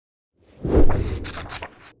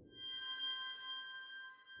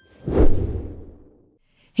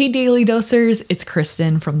Hey Daily Dosers, it's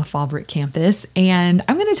Kristen from the Fallbrook campus, and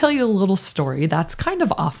I'm going to tell you a little story that's kind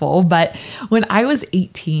of awful, but when I was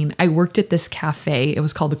 18, I worked at this cafe. It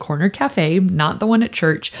was called the Corner Cafe, not the one at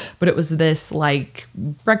church, but it was this like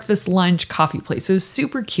breakfast, lunch, coffee place. It was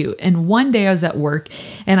super cute. And one day I was at work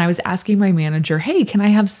and I was asking my manager, hey, can I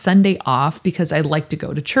have Sunday off because I'd like to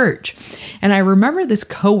go to church? And I remember this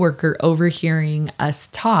coworker overhearing us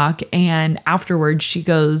talk, and afterwards she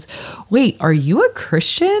goes, wait, are you a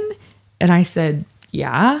Christian? And I said,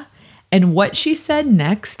 yeah. And what she said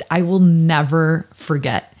next, I will never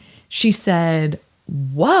forget. She said,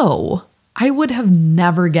 whoa, I would have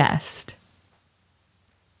never guessed.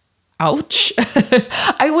 Ouch.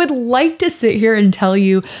 I would like to sit here and tell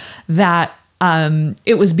you that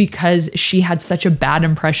it was because she had such a bad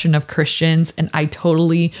impression of Christians and I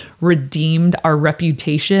totally redeemed our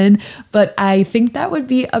reputation. But I think that would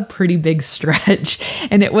be a pretty big stretch.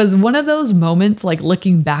 And it was one of those moments, like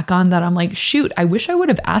looking back on that, I'm like, shoot, I wish I would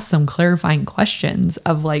have asked some clarifying questions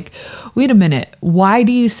of like, wait a minute, why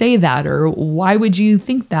do you say that? Or why would you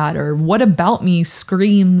think that? Or what about me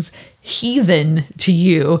screams heathen to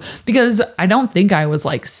you? Because I don't think I was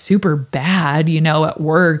like super bad, at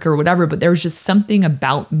work or whatever, but there was just something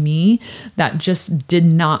about me that just did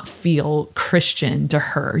not feel Christian to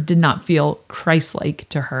her, did not feel Christ-like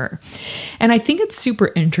to her. And I think it's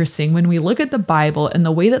super interesting when we look at the Bible and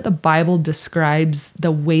the way that the Bible describes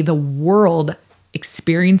the way the world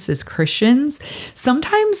experiences Christians.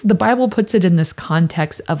 Sometimes the Bible puts it in this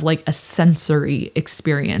context of like a sensory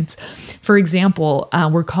experience. For example,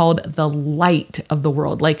 we're called the light of the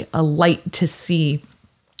world, like a light to see.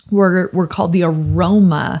 We're called the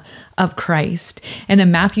aroma of Christ. And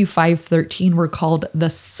in Matthew 5:13, we're called the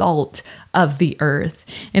salt of the earth.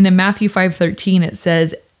 And in Matthew 5:13, it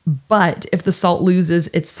says, but if the salt loses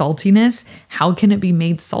its saltiness, how can it be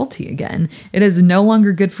made salty again? It is no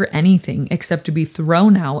longer good for anything except to be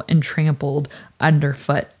thrown out and trampled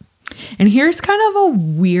underfoot. And here's kind of a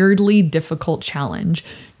weirdly difficult challenge.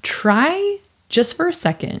 Try just for a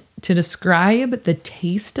second to describe the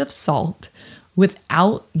taste of salt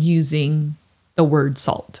without using the word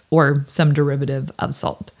salt or some derivative of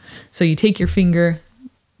salt. So you take your finger,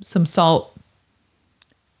 some salt,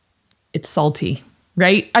 it's salty.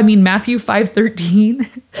 Right? I mean, Matthew 5:13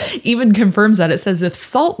 even confirms that. It says, if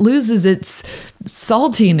salt loses its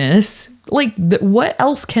saltiness, like what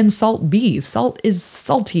else can salt be? Salt is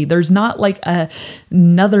salty. There's not like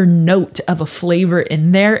another note of a flavor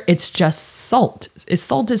in there. It's just salt.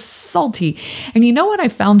 Salt is salty. And you know what I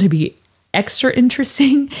found to be extra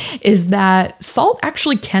interesting is that salt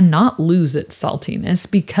actually cannot lose its saltiness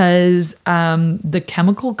because the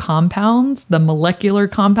chemical compounds, the molecular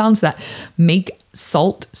compounds that make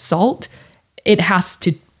salt, it has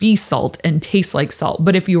to be salt and taste like salt.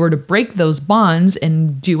 But if you were to break those bonds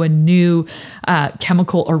and do a new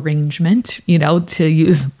chemical arrangement, to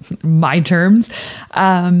use my terms,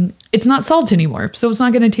 it's not salt anymore. So it's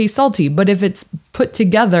not going to taste salty. But if it's put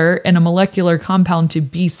together in a molecular compound to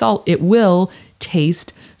be salt, it will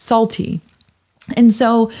taste salty. And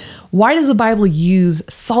so why does the Bible use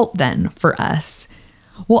salt then for us?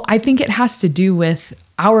 Well, I think it has to do with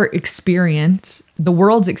our experience, the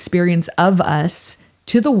world's experience of us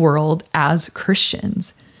to the world as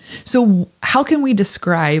Christians. So how can we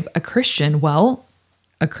describe a Christian? Well,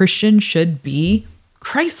 a Christian should be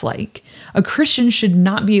Christ-like. A Christian should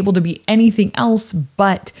not be able to be anything else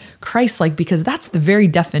but Christ-like, because that's the very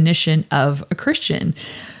definition of a Christian.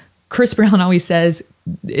 Chris Brown always says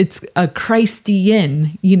it's a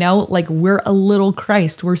Christian, like we're a little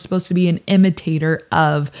Christ. We're supposed to be an imitator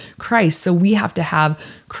of Christ. So we have to have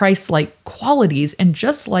Christ-like qualities. And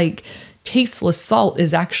just like tasteless salt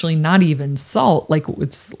is actually not even salt, like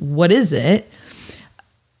what is it?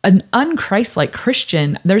 An unchristlike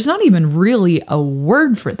Christian, there's not even really a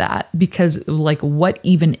word for that, because like what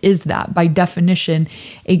even is that? By definition,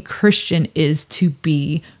 a Christian is to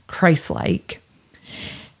be Christ-like.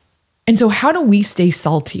 And so how do we stay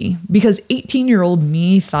salty? Because 18-year-old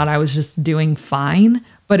me thought I was just doing fine,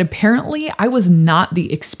 but apparently I was not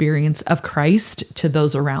the experience of Christ to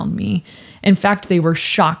those around me. In fact, they were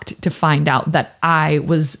shocked to find out that I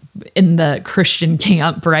was in the Christian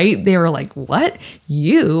camp, right? They were like, what?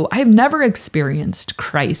 You? I've never experienced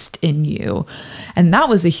Christ in you. And that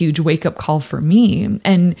was a huge wake-up call for me.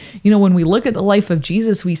 And, when we look at the life of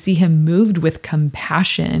Jesus, we see him moved with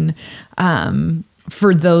compassion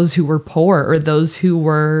for those who were poor or those who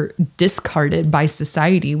were discarded by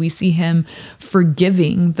society. We see him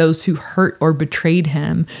forgiving those who hurt or betrayed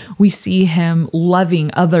him. We see him loving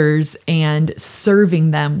others and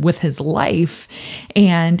serving them with his life.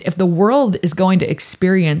 And if the world is going to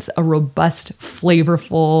experience a robust,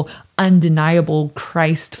 flavorful, undeniable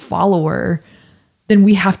Christ follower, then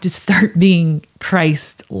we have to start being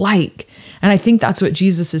Christ-like. And I think that's what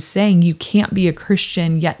Jesus is saying. You can't be a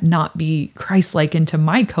Christian yet not be Christ-like. And to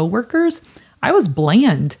my coworkers, I was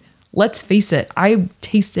bland. Let's face it. I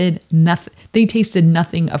tasted nothing. They tasted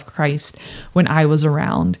nothing of Christ when I was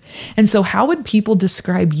around. And so how would people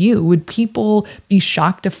describe you? Would people be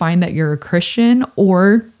shocked to find that you're a Christian?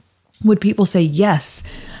 Or would people say, yes,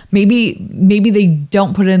 maybe they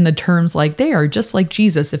don't put it in the terms like they are just like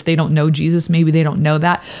Jesus. If they don't know Jesus, maybe they don't know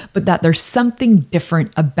that, but that there's something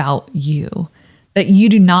different about you, that you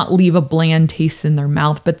do not leave a bland taste in their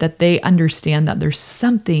mouth, but that they understand that there's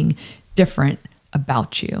something different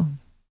about you.